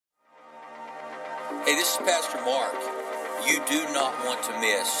Hey, this is Pastor Mark. You do not want to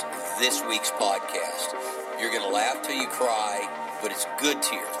miss this week's podcast. You're going to laugh till you cry, but it's good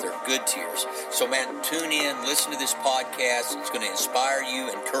tears. They're good tears. So, man, tune in, listen to this podcast. It's going to inspire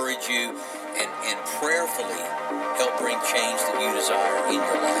you, encourage you, and prayerfully help bring change that you desire in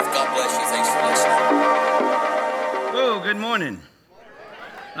your life. God bless you. Thanks for listening. Oh, good morning.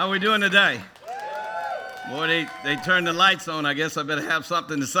 How are we doing today? Boy, they turned the lights on. I guess I better have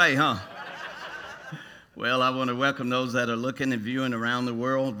something to say, huh? Well, I want to welcome those that are looking and viewing around the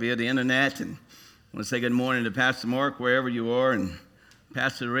world via the internet, and I want to say good morning to Pastor Mark, wherever you are, and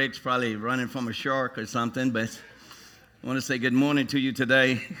Pastor Rick's probably running from a shark or something, but I want to say good morning to you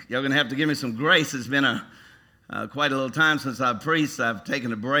today. Y'all going to have to give me some grace. It's been quite a little time since I've preached. I've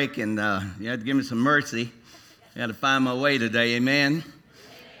taken a break, and you have to give me some mercy. I got to find my way today, amen?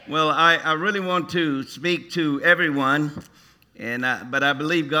 Well, I really want to speak to everyone. But I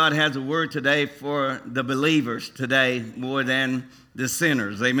believe God has a word today for the believers today more than the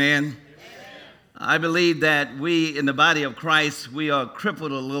sinners. Amen? Amen. I believe that we in the body of Christ, we are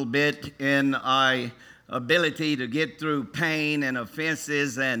crippled a little bit in our ability to get through pain and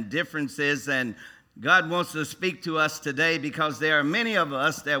offenses and differences. And God wants to speak to us today because there are many of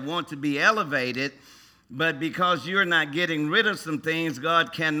us that want to be elevated, but because you're not getting rid of some things,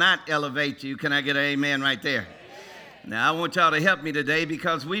 God cannot elevate you. Can I get an amen right there? Now, I want y'all to help me today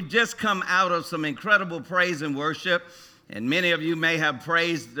because we've just come out of some incredible praise and worship, and many of you may have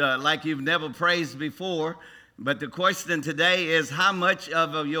praised like you've never praised before, but the question today is how much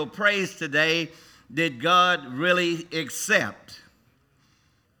of your praise today did God really accept?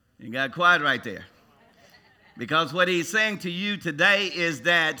 You got quiet right there. Because what he's saying to you today is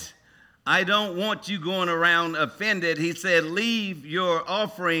that I don't want you going around offended. He said, leave your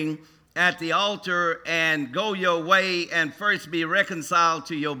offering at the altar and go your way and first be reconciled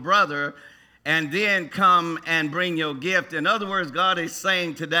to your brother and then come and bring your gift. In other words, God is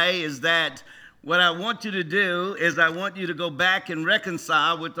saying today is that what I want you to do is I want you to go back and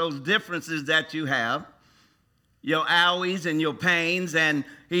reconcile with those differences that you have, your owies and your pains. And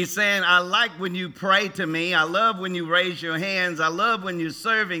he's saying, I like when you pray to me. I love when you raise your hands. I love when you're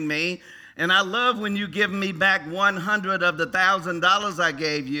serving me. And I love when you give me back 100 of the $1,000 I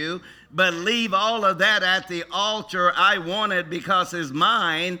gave you, but leave all of that at the altar. I want it because it's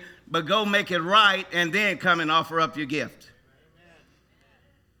mine, but go make it right and then come and offer up your gift. Amen.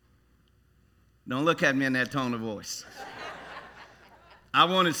 Don't look at me in that tone of voice. I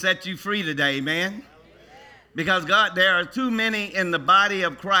want to set you free today, man. Because God, there are too many in the body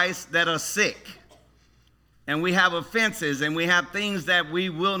of Christ that are sick. And we have offenses and we have things that we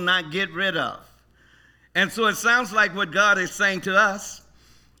will not get rid of. And so it sounds like what God is saying to us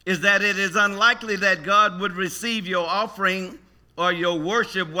is that it is unlikely that God would receive your offering or your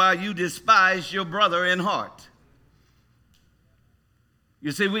worship while you despise your brother in heart.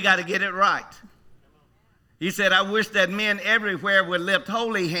 You see, we got to get it right. He said, I wish that men everywhere would lift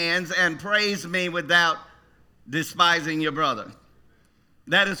holy hands and praise me without despising your brother.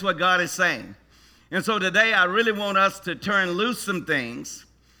 That is what God is saying. And so today I really want us to turn loose some things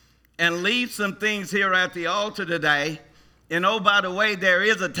and leave some things here at the altar today. And oh, by the way, there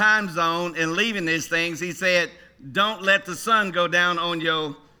is a time zone in leaving these things. He said, don't let the sun go down on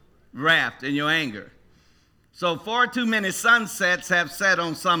your wrath and your anger. So far too many sunsets have set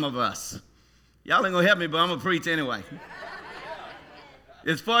on some of us. Y'all ain't going to help me, but I'm going to preach anyway.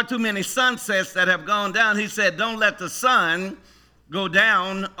 There's far too many sunsets that have gone down. He said, don't let the sun go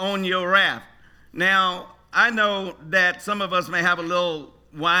down on your wrath. Now, I know that some of us may have a little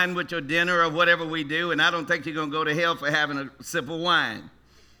wine with your dinner or whatever we do, and I don't think you're going to go to hell for having a sip of wine.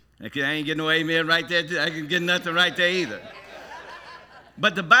 Okay, I ain't getting no amen right there. I can get nothing right there either.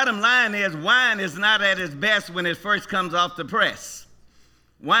 But the bottom line is wine is not at its best when it first comes off the press.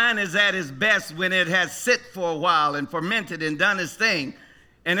 Wine is at its best when it has sit for a while and fermented and done its thing.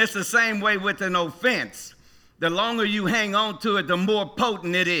 And it's the same way with an offense. The longer you hang on to it, the more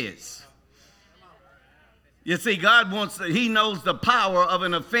potent it is. You see, he knows the power of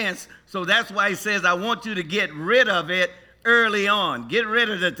an offense, so that's why he says, I want you to get rid of it early on. Get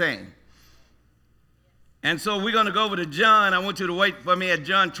rid of the thing. And so we're going to go over to John. I want you to wait for me at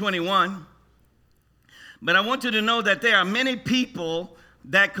John 21. But I want you to know that there are many people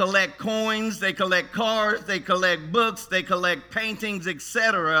that collect coins, they collect cars, they collect books, they collect paintings,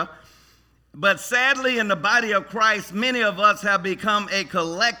 etc. But sadly, in the body of Christ, many of us have become a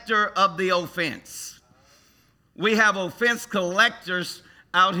collector of the offense. We have offense collectors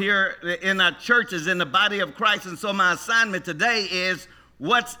out here in our churches, in the body of Christ. And so my assignment today is,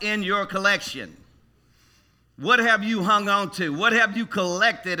 what's in your collection? What have you hung on to? What have you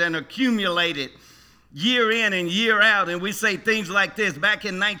collected and accumulated year in and year out, and we say things like this: back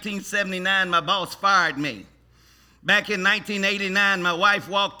in 1979, my boss fired me. Back in 1989, my wife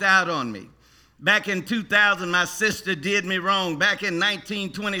walked out on me. Back in 2000, my sister did me wrong. Back in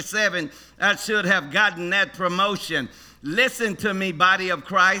 1927, I should have gotten that promotion. Listen to me, body of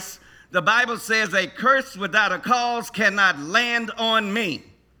Christ. The Bible says a curse without a cause cannot land on me.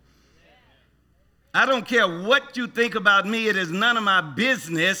 I don't care what you think about me. It is none of my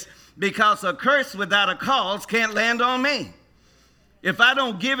business, because a curse without a cause can't land on me. If I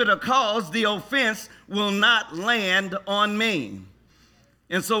don't give it a cause, the offense will not land on me.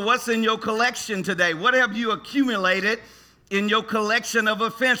 And so what's in your collection today? What have you accumulated in your collection of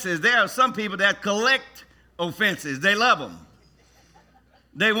offenses? There are some people that collect offenses. They love them.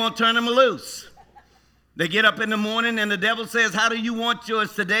 They won't turn them loose. They get up in the morning and the devil says, how do you want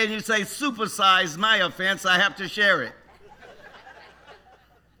yours today? And you say, supersize my offense. I have to share it.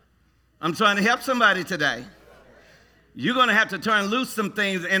 I'm trying to help somebody today. You're going to have to turn loose some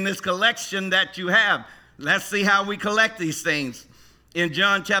things in this collection that you have. Let's see how we collect these things. In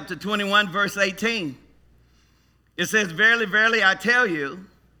John chapter 21, verse 18, it says, verily, verily, I tell you,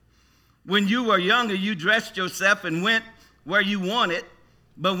 when you were younger, you dressed yourself and went where you wanted.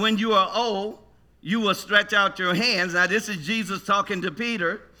 But when you are old, you will stretch out your hands. Now, this is Jesus talking to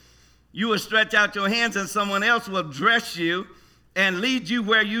Peter. You will stretch out your hands and someone else will dress you and lead you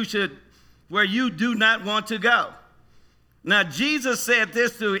where you do not want to go. Now, Jesus said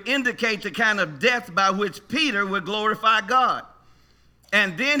this to indicate the kind of death by which Peter would glorify God.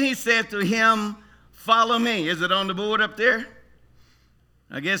 And then he said to him, follow me. Is it on the board up there?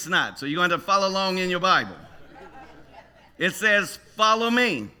 I guess not. So you're going to follow along in your Bible. It says, follow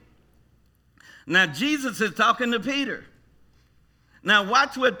me. Now, Jesus is talking to Peter. Now,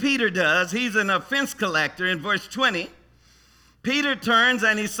 watch what Peter does. He's an offense collector. In verse 20, Peter turns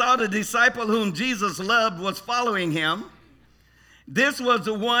and he saw the disciple whom Jesus loved was following him. This was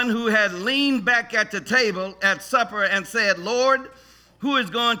the one who had leaned back at the table at supper and said, Lord, who is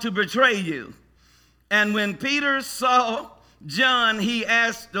going to betray you? And when Peter saw John, he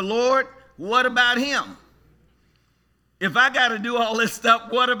asked the Lord, what about him? If I got to do all this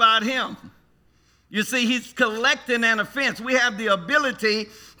stuff, what about him? You see, he's collecting an offense. We have the ability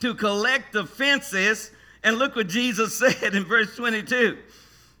to collect offenses. And look what Jesus said in verse 22.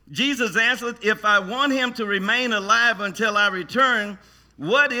 Jesus answered, if I want him to remain alive until I return,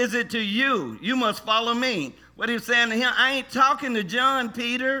 what is it to you? You must follow me. What he's saying to him, I ain't talking to John,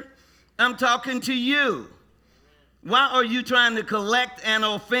 Peter. I'm talking to you. Why are you trying to collect an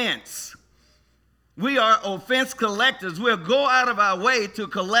offense? We are offense collectors. We'll go out of our way to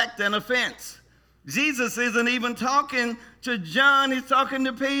collect an offense. Jesus isn't even talking to John. He's talking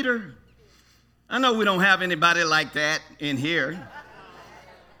to Peter. I know we don't have anybody like that in here.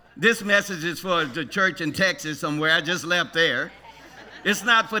 This message is for the church in Texas somewhere. I just left there. It's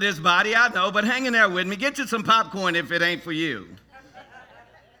not for this body, I know, but hang in there with me. Get you some popcorn if it ain't for you.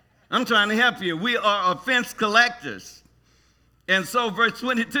 I'm trying to help you. We are offense collectors. And so verse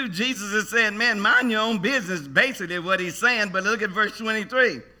 22, Jesus is saying, man, mind your own business, basically what he's saying. But look at verse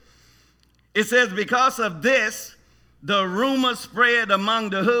 23. It says, because of this, the rumor spread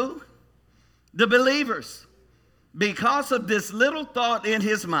among the who? The believers. Because of this little thought in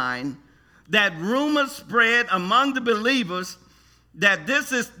his mind, that rumor spread among the believers that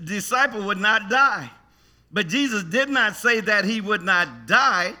this disciple would not die. But Jesus did not say that he would not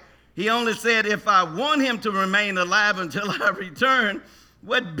die. He only said, if I want him to remain alive until I return,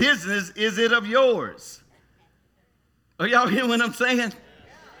 what business is it of yours? Are y'all hearing what I'm saying?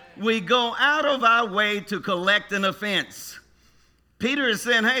 We go out of our way to collect an offense. Peter is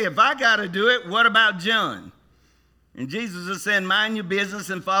saying, hey, if I got to do it, what about John? And Jesus is saying, mind your business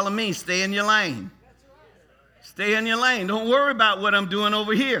and follow me. Stay in your lane. Stay in your lane. Don't worry about what I'm doing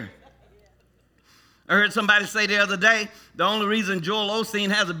over here. I heard somebody say the other day, the only reason Joel Osteen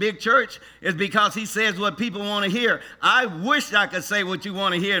has a big church is because he says what people want to hear. I wish I could say what you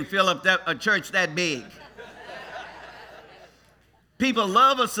want to hear and fill up a church that big. People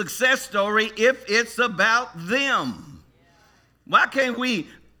love a success story if it's about them. Why can't we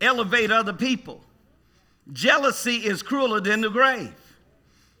elevate other people? Jealousy is crueler than the grave.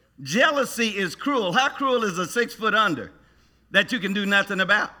 Jealousy is cruel. How cruel is a 6 foot under that you can do nothing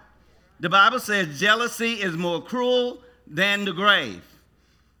about? The Bible says jealousy is more cruel than the grave.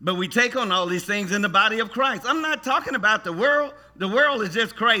 But we take on all these things in the body of Christ. I'm not talking about the world. The world is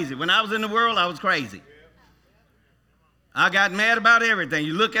just crazy. When I was in the world, I was crazy. I got mad about everything.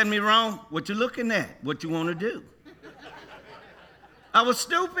 You look at me wrong, what you looking at? What you want to do? I was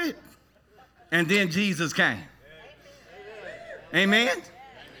stupid. And then Jesus came. Amen?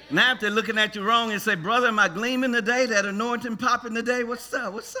 Now if they're looking at you wrong and say, brother, am I gleaming today? That anointing popping today? What's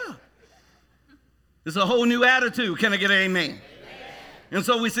up? What's up? It's a whole new attitude. Can I get an amen? Amen. And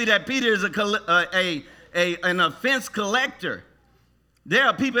so we see that Peter is an offense collector. There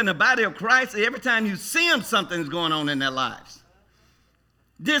are people in the body of Christ, every time you see them, something's going on in their lives.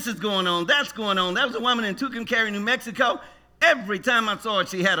 This is going on, that's going on. That was a woman in Tucumcari, New Mexico. Every time I saw her,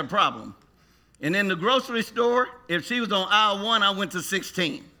 she had a problem. And in the grocery store, if she was on aisle 1, I went to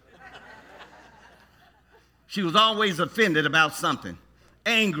 16. She was always offended about something,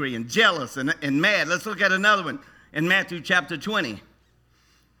 angry and jealous and mad. Let's look at another one in Matthew chapter 20,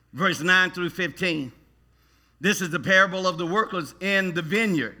 verse 9 through 15. This is the parable of the workers in the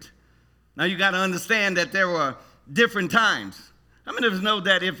vineyard. Now you got to understand that there were different times. How many of us know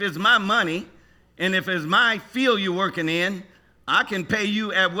that if it's my money and if it's my field you're working in, I can pay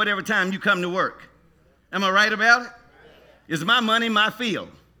you at whatever time you come to work? Am I right about it? It's my money, my field.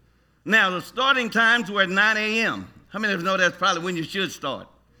 Now, the starting times were at 9 a.m. How many of us know that's probably when you should start?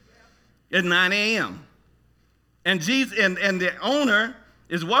 At 9 a.m. And the owner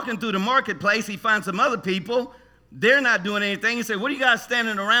is walking through the marketplace. He finds some other people. They're not doing anything. He said, what are you guys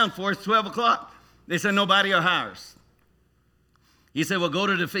standing around for? It's 12 o'clock. They said, nobody will hire us. He said, well, go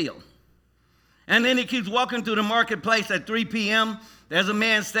to the field. And then he keeps walking through the marketplace at 3 p.m. There's a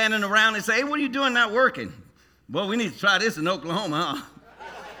man standing around and say, hey, what are you doing not working? Well, we need to try this in Oklahoma, huh?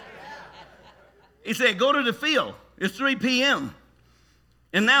 He said, go to the field. It's 3 p.m.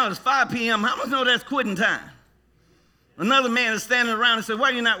 And now it's 5 p.m. How much know that's quitting time? Another man is standing around and said,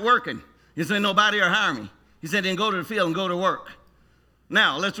 why are you not working? He said, nobody will hire me. He said, then go to the field and go to work.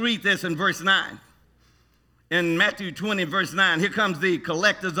 Now, let's read this in verse 9. In Matthew 20, verse 9, here comes the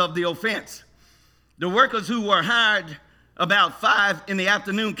collectors of the offense. The workers who were hired about 5 in the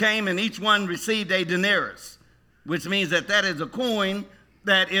afternoon came, and each one received a denarius, which means that is a coin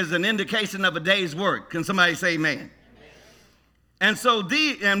that is an indication of a day's work. Can somebody say amen? Amen. And so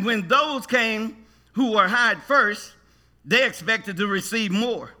when those came who were hired first, they expected to receive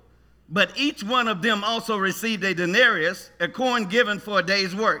more. But each one of them also received a denarius, a coin given for a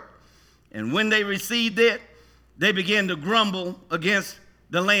day's work. And when they received it, they began to grumble against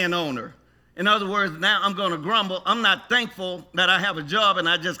the landowner. In other words, now I'm going to grumble. I'm not thankful that I have a job and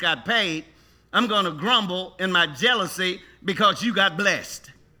I just got paid. I'm going to grumble in my jealousy because you got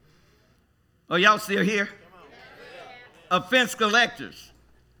blessed. Are y'all still here? Offense collectors.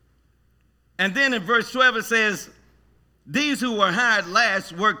 And then in verse 12 it says, these who were hired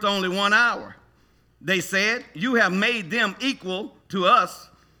last worked only 1 hour. They said, you have made them equal to us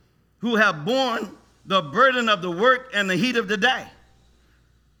who have borne the burden of the work and the heat of the day.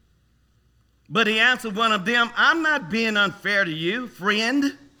 But he answered one of them, I'm not being unfair to you,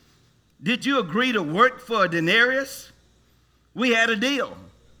 friend. Did you agree to work for a denarius? We had a deal.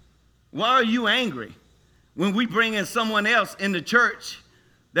 Why are you angry when we bring in someone else in the church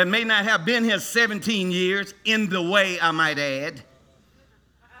that may not have been here 17 years, in the way, I might add?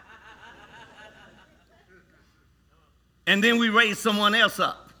 And then we raise someone else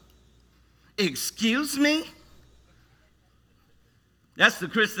up. Excuse me? That's the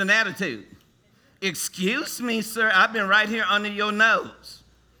Christian attitude. Excuse me, sir, I've been right here under your nose.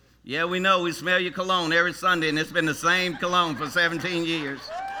 Yeah, we know, we smell your cologne every Sunday, and it's been the same cologne for 17 years.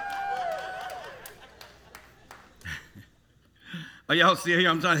 Are y'all still here?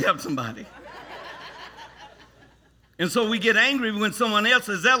 I'm trying to help somebody. And so we get angry when someone else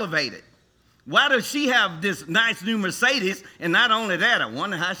is elevated. Why does she have this nice new Mercedes? And not only that, I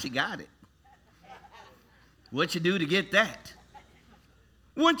wonder how she got it. What you do to get that?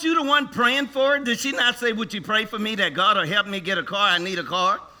 Weren't you the one praying for it? Did she not say, would you pray for me that God will help me get a car? I need a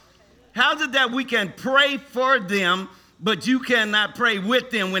car. How is it that we can pray for them, but you cannot pray with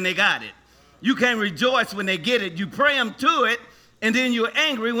them when they got it? You can't rejoice when they get it. You pray them to it, and then you're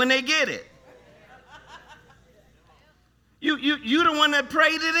angry when they get it. You're the one that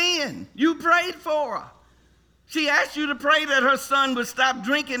prayed it in. You prayed for her. She asked you to pray that her son would stop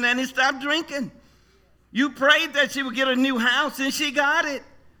drinking, and he stopped drinking. You prayed that she would get a new house, and she got it.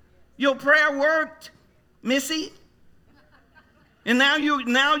 Your prayer worked, Missy. And now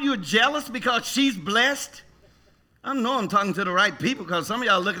you're jealous because she's blessed. I know I'm talking to the right people, because some of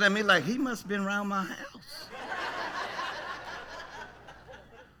y'all looking at me like, he must have been around my house.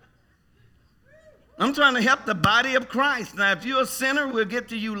 I'm trying to help the body of Christ. Now, if you're a sinner, we'll get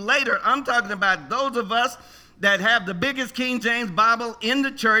to you later. I'm talking about those of us that have the biggest King James Bible in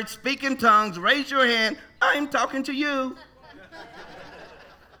the church, speak in tongues. Raise your hand. I'm talking to you.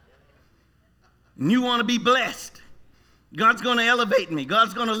 And you want to be blessed. God's going to elevate me.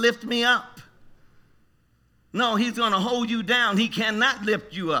 God's going to lift me up. No, he's going to hold you down. He cannot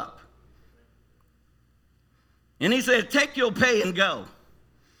lift you up. And he said, take your pay and go.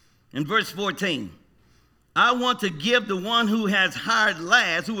 In verse 14, I want to give the one who has hired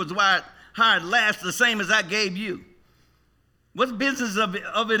last, who was hired last, the same as I gave you. What business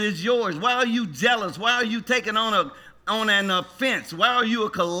of it is yours? Why are you jealous? Why are you taking on an offense? Why are you a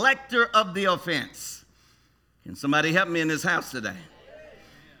collector of the offense? Can somebody help me in this house today?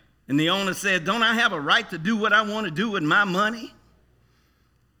 And the owner said, don't I have a right to do what I want to do with my money?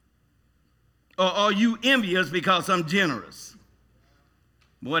 Or are you envious because I'm generous?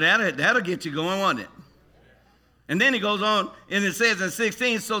 Boy, that'll get you going, won't it? And then he goes on, and it says in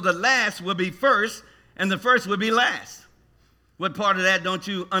 16, so the last will be first, and the first will be last. What part of that don't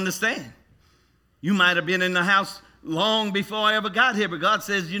you understand? You might have been in the house long before I ever got here, but God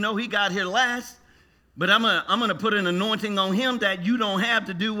says, you know, he got here last, but I'm gonna put an anointing on him that you don't have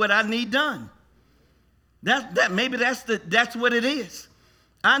to do what I need done. Maybe that's what it is.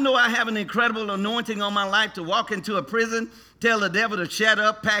 I know I have an incredible anointing on my life to walk into a prison, tell the devil to shut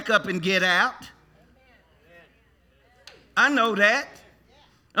up, pack up, and get out. I know that.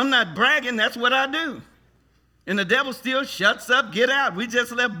 I'm not bragging. That's what I do. And the devil still shuts up, get out. We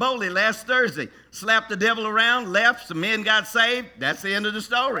just left Bowley last Thursday. Slapped the devil around, left. Some men got saved. That's the end of the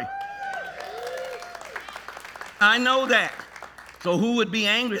story. I know that. So who would be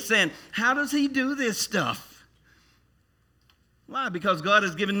angry saying, how does he do this stuff? Why? Because God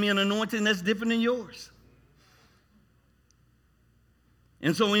has given me an anointing that's different than yours.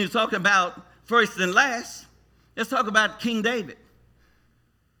 And so when you talk about first and last, let's talk about King David.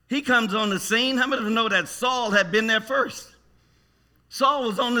 He comes on the scene. How many of you know that Saul had been there first? Saul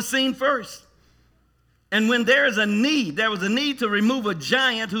was on the scene first. And when there was a need to remove a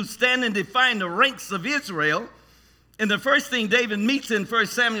giant who's standing defying the ranks of Israel. And the first thing David meets in 1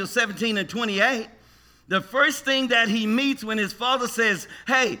 Samuel 17 and 28, the first thing that he meets when his father says,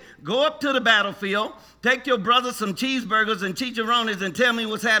 hey, go up to the battlefield, take your brother some cheeseburgers and chicharrones and tell me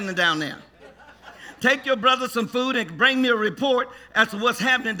what's happening down there. Take your brother some food and bring me a report as to what's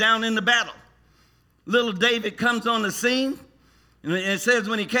happening down in the battle. Little David comes on the scene, and it says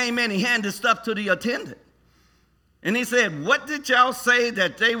when he came in, he handed stuff to the attendant. And he said, what did y'all say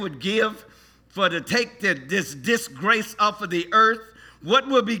that they would give to take this disgrace off of the earth? What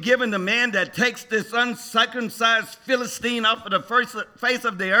will be given the man that takes this uncircumcised Philistine off of the face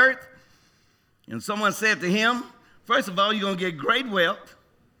of the earth? And someone said to him, first of all, you're going to get great wealth.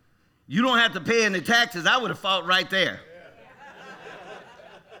 You don't have to pay any taxes. I would have fought right there.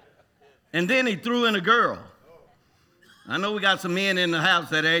 And then he threw in a girl. I know we got some men in the house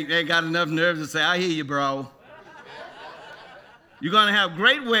that ain't got enough nerves to say, I hear you, bro. You're going to have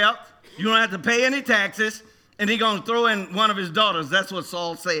great wealth. You don't have to pay any taxes. And he's going to throw in one of his daughters. That's what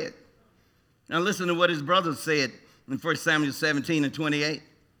Saul said. Now listen to what his brothers said in 1 Samuel 17 and 28.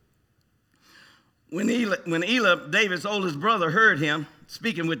 When Elah, David's oldest brother, heard him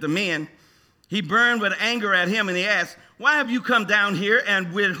speaking with the men, he burned with anger at him, and he asked, why have you come down here,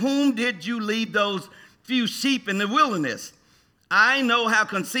 and with whom did you leave those few sheep in the wilderness? I know how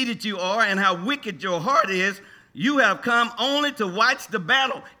conceited you are and how wicked your heart is. You have come only to watch the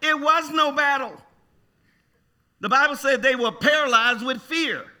battle. It was no battle. The Bible said they were paralyzed with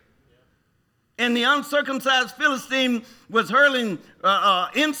fear. And the uncircumcised Philistine was hurling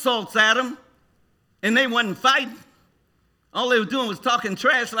insults at them, and they wasn't fighting. All they were doing was talking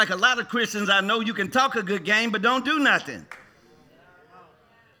trash like a lot of Christians I know. You can talk a good game, but don't do nothing.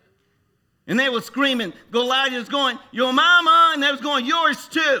 And they were screaming. Goliath was going, your mama, and they was going, yours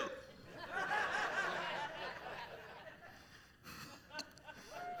too.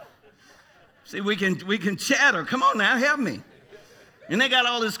 See, we can chatter. Come on now, help me. And they got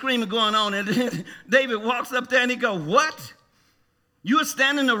all this screaming going on. And then David walks up there and he goes, what? You are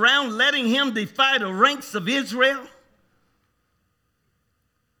standing around letting him defy the ranks of Israel?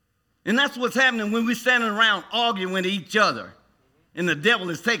 And that's what's happening when we're standing around arguing with each other. And the devil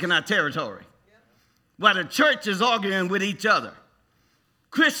is taking our territory. While the church is arguing with each other.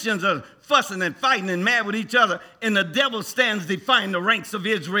 Christians are fussing and fighting and mad with each other, and the devil stands defying the ranks of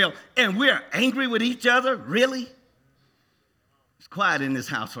Israel, and we're angry with each other? Really? It's quiet in this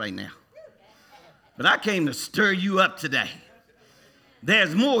house right now. But I came to stir you up today.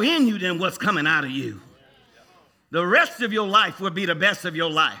 There's more in you than what's coming out of you. The rest of your life will be the best of your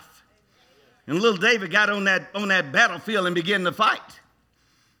life. And little David got on that battlefield and began to fight.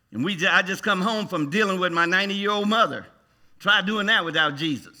 And I just come home from dealing with my 90-year-old mother. Try doing that without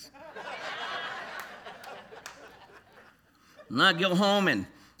Jesus. And I go home, and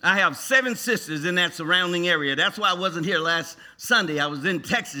I have 7 sisters in that surrounding area. That's why I wasn't here last Sunday. I was in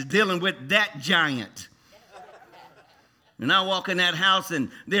Texas dealing with that giant. And I walk in that house,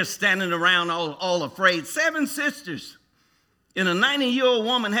 and they're standing around all afraid. 7 sisters. And a 90-year-old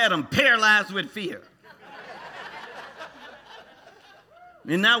woman had them paralyzed with fear.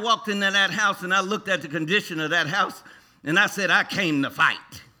 And I walked into that house, and I looked at the condition of that house, and I said, I came to fight.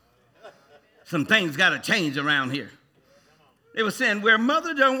 Some things got to change around here. They were saying, well,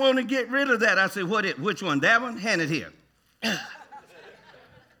 Mother don't want to get rid of that. I said, which one? That one? Hand it here.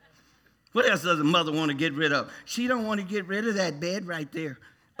 What else does a mother want to get rid of? She don't want to get rid of that bed right there.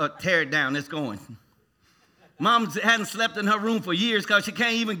 Tear it down. It's going. Mom hadn't slept in her room for years because she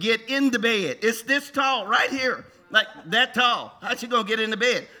can't even get in the bed. It's this tall right here, like that tall. How's she going to get in the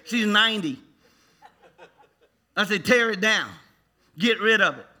bed? She's 90. I said, tear it down. Get rid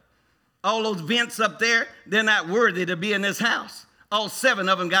of it. All those vents up there, they're not worthy to be in this house. All 7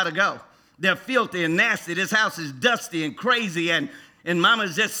 of them got to go. They're filthy and nasty. This house is dusty and crazy, and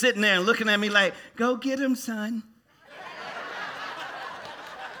Mama's just sitting there and looking at me like, go get him, son.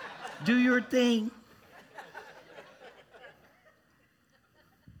 Do your thing.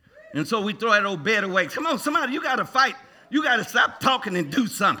 And so we throw that old bed away. Come on, somebody, you got to fight. You got to stop talking and do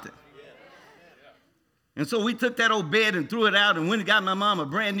something. And so we took that old bed and threw it out and went and got my mom a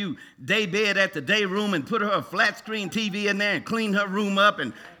brand new day bed at the day room and put her a flat screen TV in there and cleaned her room up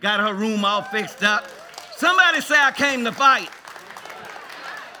and got her room all fixed up. Somebody say I came to fight.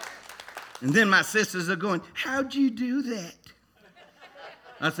 And then my sisters are going, how'd you do that?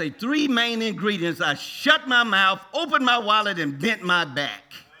 I say 3 main ingredients. I shut my mouth, opened my wallet, and bent my back.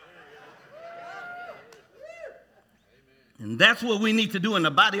 And that's what we need to do in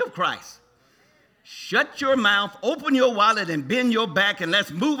the body of Christ. Shut your mouth, open your wallet, and bend your back, and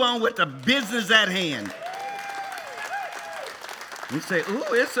let's move on with the business at hand. You say,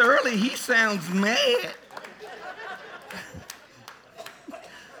 ooh, it's early. He sounds mad.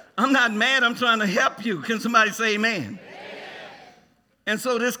 I'm not mad. I'm trying to help you. Can somebody say amen? Amen. And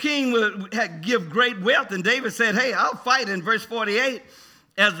so this king would give great wealth, and David said, hey, I'll fight in verse 48.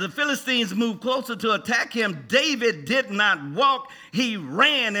 As the Philistines moved closer to attack him, David did not walk. He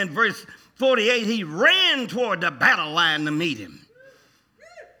ran in verse 48. He ran toward the battle line to meet him.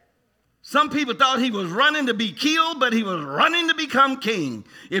 Some people thought he was running to be killed, but he was running to become king.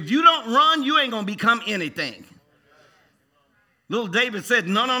 If you don't run, you ain't going to become anything. Little David said,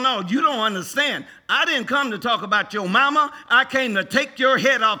 no, you don't understand. I didn't come to talk about your mama. I came to take your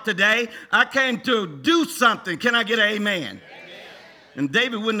head off today. I came to do something. Can I get an amen? Amen. And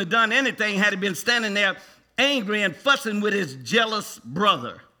David wouldn't have done anything had he been standing there angry and fussing with his jealous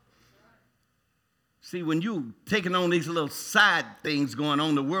brother. See, when you taking on these little side things going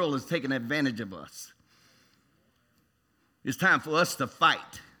on, the world is taking advantage of us. It's time for us to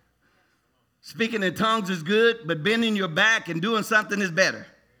fight. Speaking in tongues is good, but bending your back and doing something is better.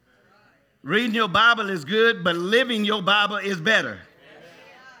 Reading your Bible is good, but living your Bible is better.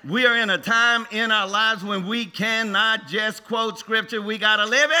 We are in a time in our lives when we cannot just quote scripture. We got to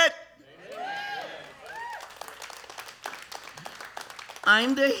live it.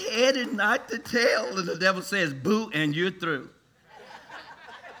 I'm the head and not the tail. And the devil says, boo, and you're through.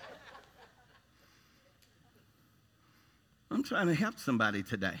 I'm trying to help somebody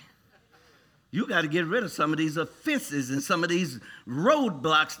today. You got to get rid of some of these offenses and some of these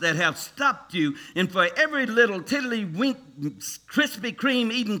roadblocks that have stopped you. And for every little tiddly-wink, Krispy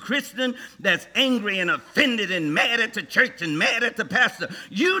Kreme eating Christian that's angry and offended and mad at the church and mad at the pastor,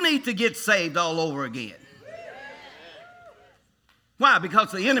 you need to get saved all over again. Why?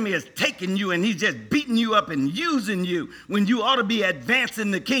 Because the enemy is taking you and he's just beating you up and using you when you ought to be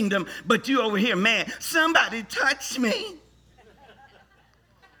advancing the kingdom, but you over here, man, somebody touch me.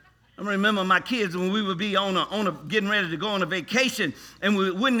 I remember my kids when we would be getting ready to go on a vacation and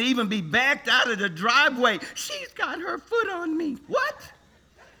we wouldn't even be backed out of the driveway. She's got her foot on me. What?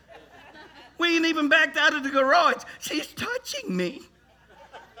 We ain't even backed out of the garage. She's touching me.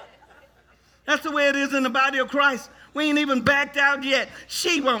 That's the way it is in the body of Christ. We ain't even backed out yet.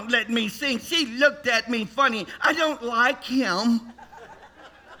 She won't let me sing. She looked at me funny. I don't like him.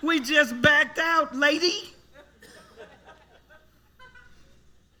 We just backed out, lady.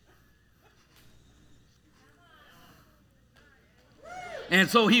 And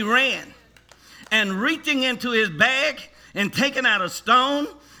so he ran, and reaching into his bag and taking out a stone,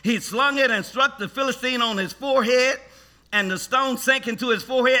 he slung it and struck the Philistine on his forehead, and the stone sank into his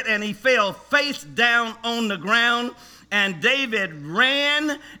forehead, and he fell face down on the ground. And David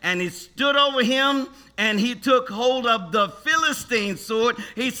ran, and he stood over him, and he took hold of the Philistine sword.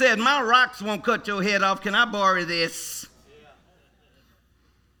 He said, my rocks won't cut your head off. Can I borrow this?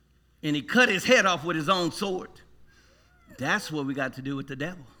 And he cut his head off with his own sword. That's what we got to do with the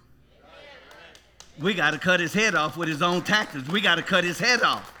devil. We got to cut his head off with his own tactics. We got to cut his head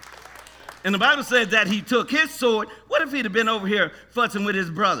off. And the Bible says that he took his sword. What if he'd have been over here fussing with his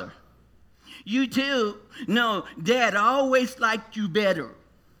brother? You too? No, Dad always liked you better.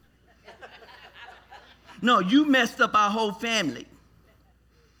 No, you messed up our whole family.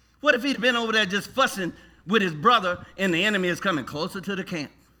 What if he'd been over there just fussing with his brother and the enemy is coming closer to the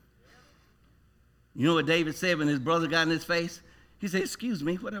camp? You know what David said when his brother got in his face? He said, excuse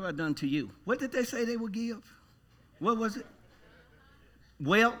me, what have I done to you? What did they say they would give? What was it?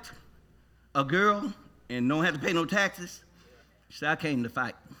 Wealth, a girl, and don't have to pay no taxes? He said, I came to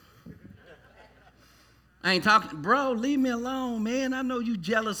fight. I ain't talking, bro, leave me alone, man. I know you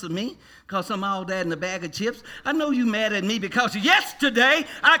jealous of me because I'm all that in a bag of chips. I know you mad at me because yesterday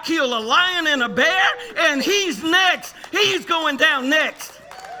I killed a lion and a bear, and he's next. He's going down next.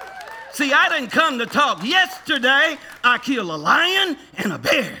 See, I didn't come to talk. Yesterday I killed a lion and a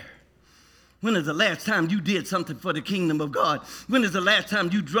bear. When is the last time you did something for the kingdom of God? When is the last time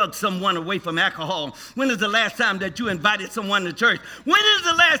you drugged someone away from alcohol? When is the last time that you invited someone to church? When is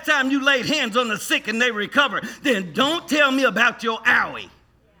the last time you laid hands on the sick and they recover? Then don't tell me about your owie.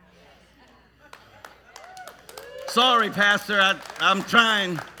 Sorry, Pastor, I'm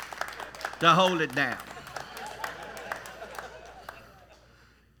trying to hold it down.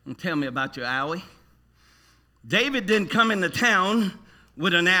 And tell me about your owie. David didn't come into town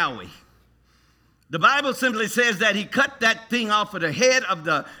with an owie. The Bible simply says that he cut that thing off of the head of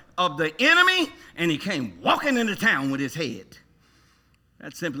the enemy, and he came walking into town with his head.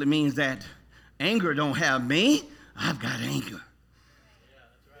 That simply means that anger don't have me. I've got anger.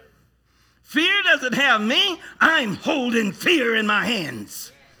 Fear doesn't have me. I'm holding fear in my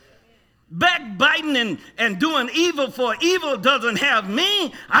hands. Backbiting and doing evil for evil doesn't have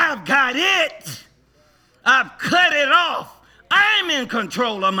me. I've got it. I've cut it off. I'm in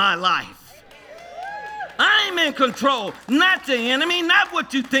control of my life. I'm in control, not the enemy, not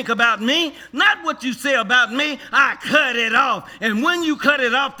what you think about me, not what you say about me. I cut it off. And when you cut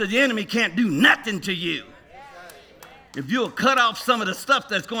it off, the enemy can't do nothing to you. If you'll cut off some of the stuff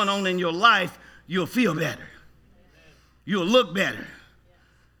that's going on in your life, you'll feel better. You'll look better.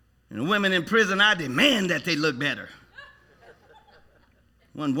 And the women in prison, I demand that they look better.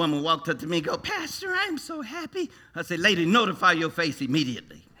 One woman walked up to me and go, Pastor, I'm so happy. I said, lady, notify your face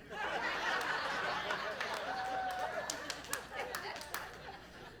immediately.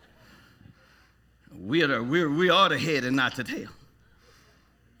 We are the head and not the tail.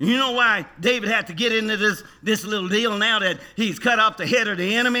 You know why David had to get into this little deal now that he's cut off the head of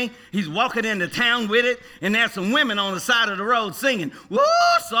the enemy? He's walking into town with it, and there's some women on the side of the road singing, woo,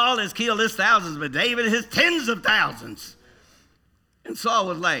 Saul has killed his thousands, but David his tens of thousands. And Saul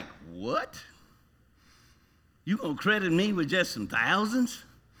was like, what? You gonna credit me with just some thousands?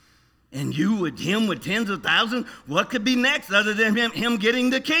 And you with him with tens of thousands? What could be next other than him getting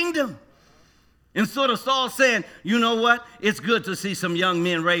the kingdom? And sort of Saul saying, you know what? It's good to see some young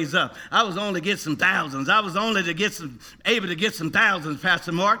men raise up. I was only get some thousands. I was only able to get some thousands,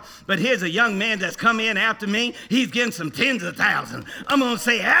 Pastor Mark. But here's a young man that's come in after me. He's getting some tens of thousands. I'm going to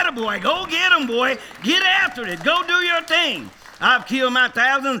say, attaboy, go get him, boy. Get after it. Go do your thing. I've killed my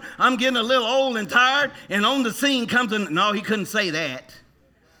thousands. I'm getting a little old and tired. And on the scene comes in. No, he couldn't say that.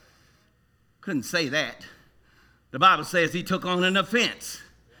 Couldn't say that. The Bible says he took on an offense.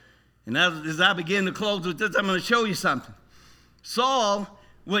 And as I begin to close with this, I'm going to show you something. Saul,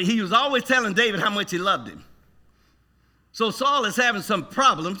 he was always telling David how much he loved him. So Saul is having some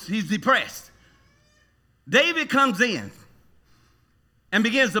problems. He's depressed. David comes in and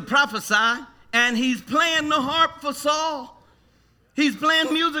begins to prophesy, and he's playing the harp for Saul. He's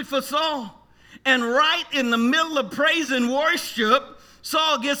playing music for Saul. And right in the middle of praise and worship,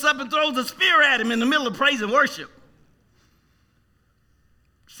 Saul gets up and throws a spear at him in the middle of praise and worship.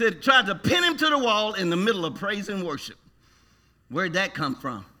 Tried to pin him to the wall in the middle of praise and worship. Where'd that come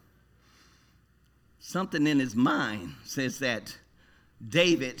from? Something in his mind says that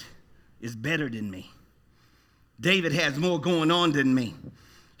David is better than me. David has more going on than me.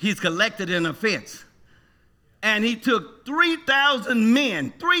 He's collected an offense. And he took 3,000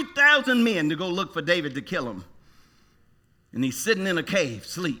 men to go look for David to kill him. And he's sitting in a cave,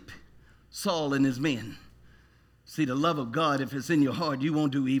 sleep, Saul and his men. See, the love of God, if it's in your heart, you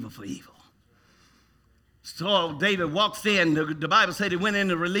won't do evil for evil. So David walks in. The Bible said he went in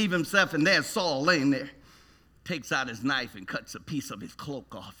to relieve himself, and there's Saul laying there. Takes out his knife and cuts a piece of his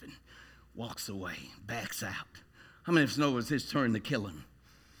cloak off and walks away, backs out. How many of us know it's his turn to kill him?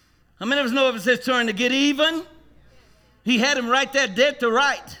 How many of us know it was his turn to get even? He had him right there dead to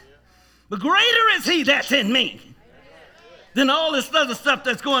right. But greater is he that's in me than all this other stuff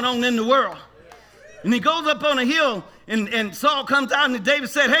that's going on in the world. And he goes up on a hill, and Saul comes out, and David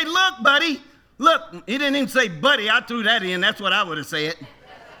said, hey, look, buddy. Look. He didn't even say buddy. I threw that in. That's what I would have said.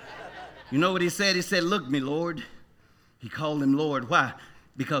 You know what he said? He said, look, me Lord. He called him Lord. Why?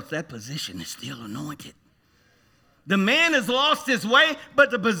 Because that position is still anointed. The man has lost his way,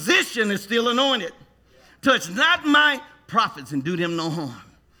 but the position is still anointed. Touch not my prophets and do them no harm.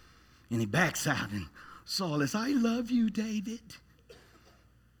 And he backs out, and Saul says, I love you, David.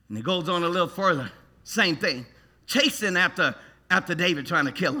 And he goes on a little further. Same thing. Chasing after David, trying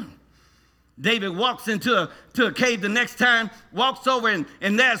to kill him. David walks into a cave the next time, walks over,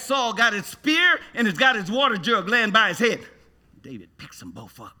 and there Saul got his spear and he's got his water jug laying by his head. David picks them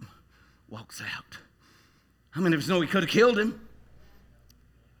both up, walks out. How many of us know he could have killed him?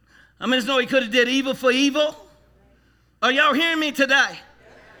 How many of us know he could have did evil for evil? Are y'all hearing me today?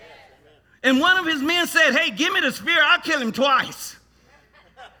 And one of his men said, hey, give me the spear. I'll kill him twice.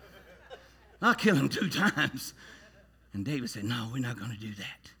 I'll kill him 2 times. And David said, no, we're not going to do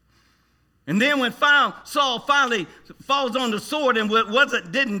that. And then when Saul finally falls on the sword and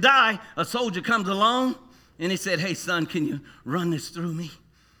didn't die, a soldier comes along and he said, hey, son, can you run this through me?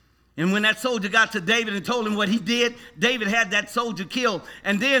 And when that soldier got to David and told him what he did, David had that soldier killed.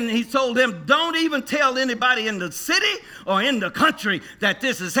 And then he told him, don't even tell anybody in the city or in the country that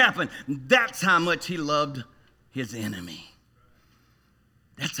this has happened. That's how much he loved his enemy.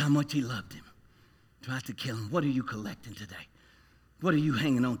 That's how much he loved him. Tried to kill him. What are you collecting today? What are you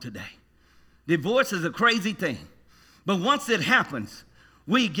hanging on today? Divorce is a crazy thing. But once it happens,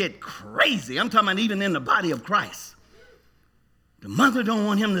 we get crazy. I'm talking about even in the body of Christ. The mother don't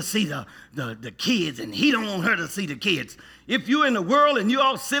want him to see the kids, and he don't want her to see the kids. If you're in the world and you're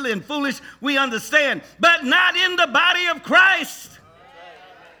all silly and foolish, we understand. But not in the body of Christ.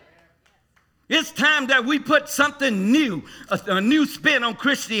 It's time that we put something new, a new spin on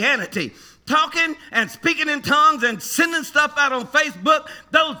Christianity. Talking and speaking in tongues and sending stuff out on Facebook,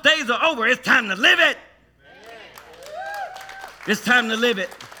 those days are over. It's time to live it. It's time to live it.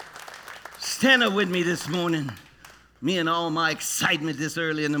 Stand up with me this morning. Me and all my excitement this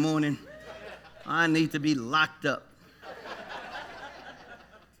early in the morning. I need to be locked up.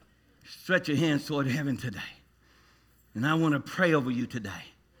 Stretch your hands toward heaven today. And I want to pray over you today.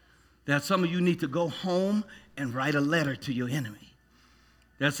 That some of you need to go home and write a letter to your enemy.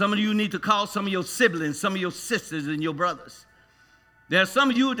 There's some of you need to call some of your siblings, some of your sisters and your brothers. There's some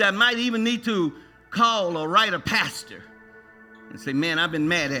of you that might even need to call or write a pastor and say, man, I've been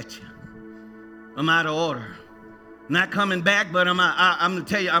mad at you. I'm out of order. Not coming back, but I'm going to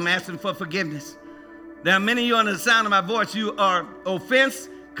tell you, I'm asking for forgiveness. There are many of you under the sound of my voice, you are offense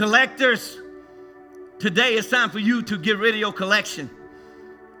collectors. Today it's time for you to get rid of your collection.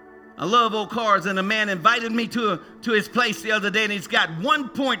 I love old cars, and a man invited me to his place the other day, and he's got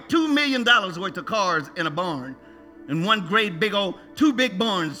 $1.2 million worth of cars in a barn. And one great big old, 2 big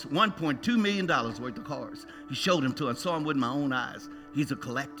barns, $1.2 million worth of cars. He showed them to us. I saw him with my own eyes. He's a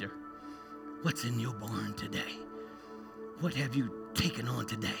collector. What's in your barn today? What have you taken on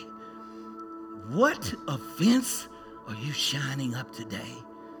today? What offense are you shining up today?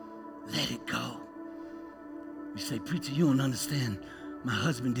 Let it go. You say, preacher, you don't understand. My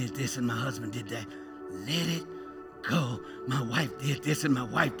husband did this and my husband did that. Let it go. My wife did this and my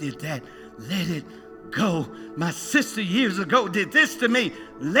wife did that. Let it go. My sister years ago did this to me.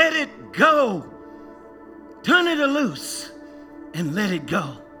 Let it go. Turn it loose and let it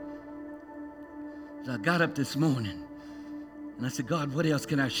go. So I got up this morning and I said, God, what else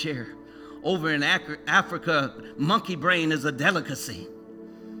can I share? Over in Africa, monkey brain is a delicacy.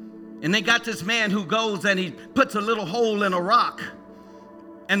 And they got this man who goes and he puts a little hole in a rock.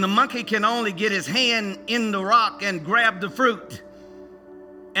 And the monkey can only get his hand in the rock and grab the fruit.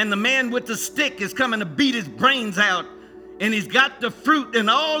 And the man with the stick is coming to beat his brains out. And he's got the fruit, and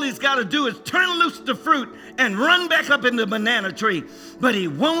all he's got to do is turn loose the fruit and run back up in the banana tree. But he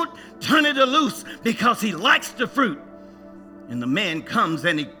won't turn it loose because he likes the fruit. And the man comes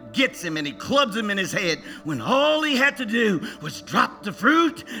and he gets him and he clubs him in his head when all he had to do was drop the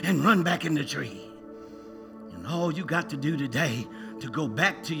fruit and run back in the tree. And all you got to do today to go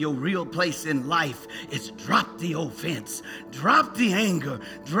back to your real place in life is drop the offense, drop the anger,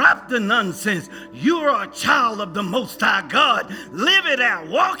 drop the nonsense. You are a child of the Most High God. Live it out,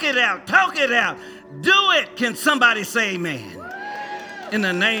 walk it out, talk it out. Do it. Can somebody say amen? In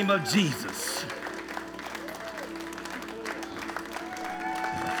the name of Jesus.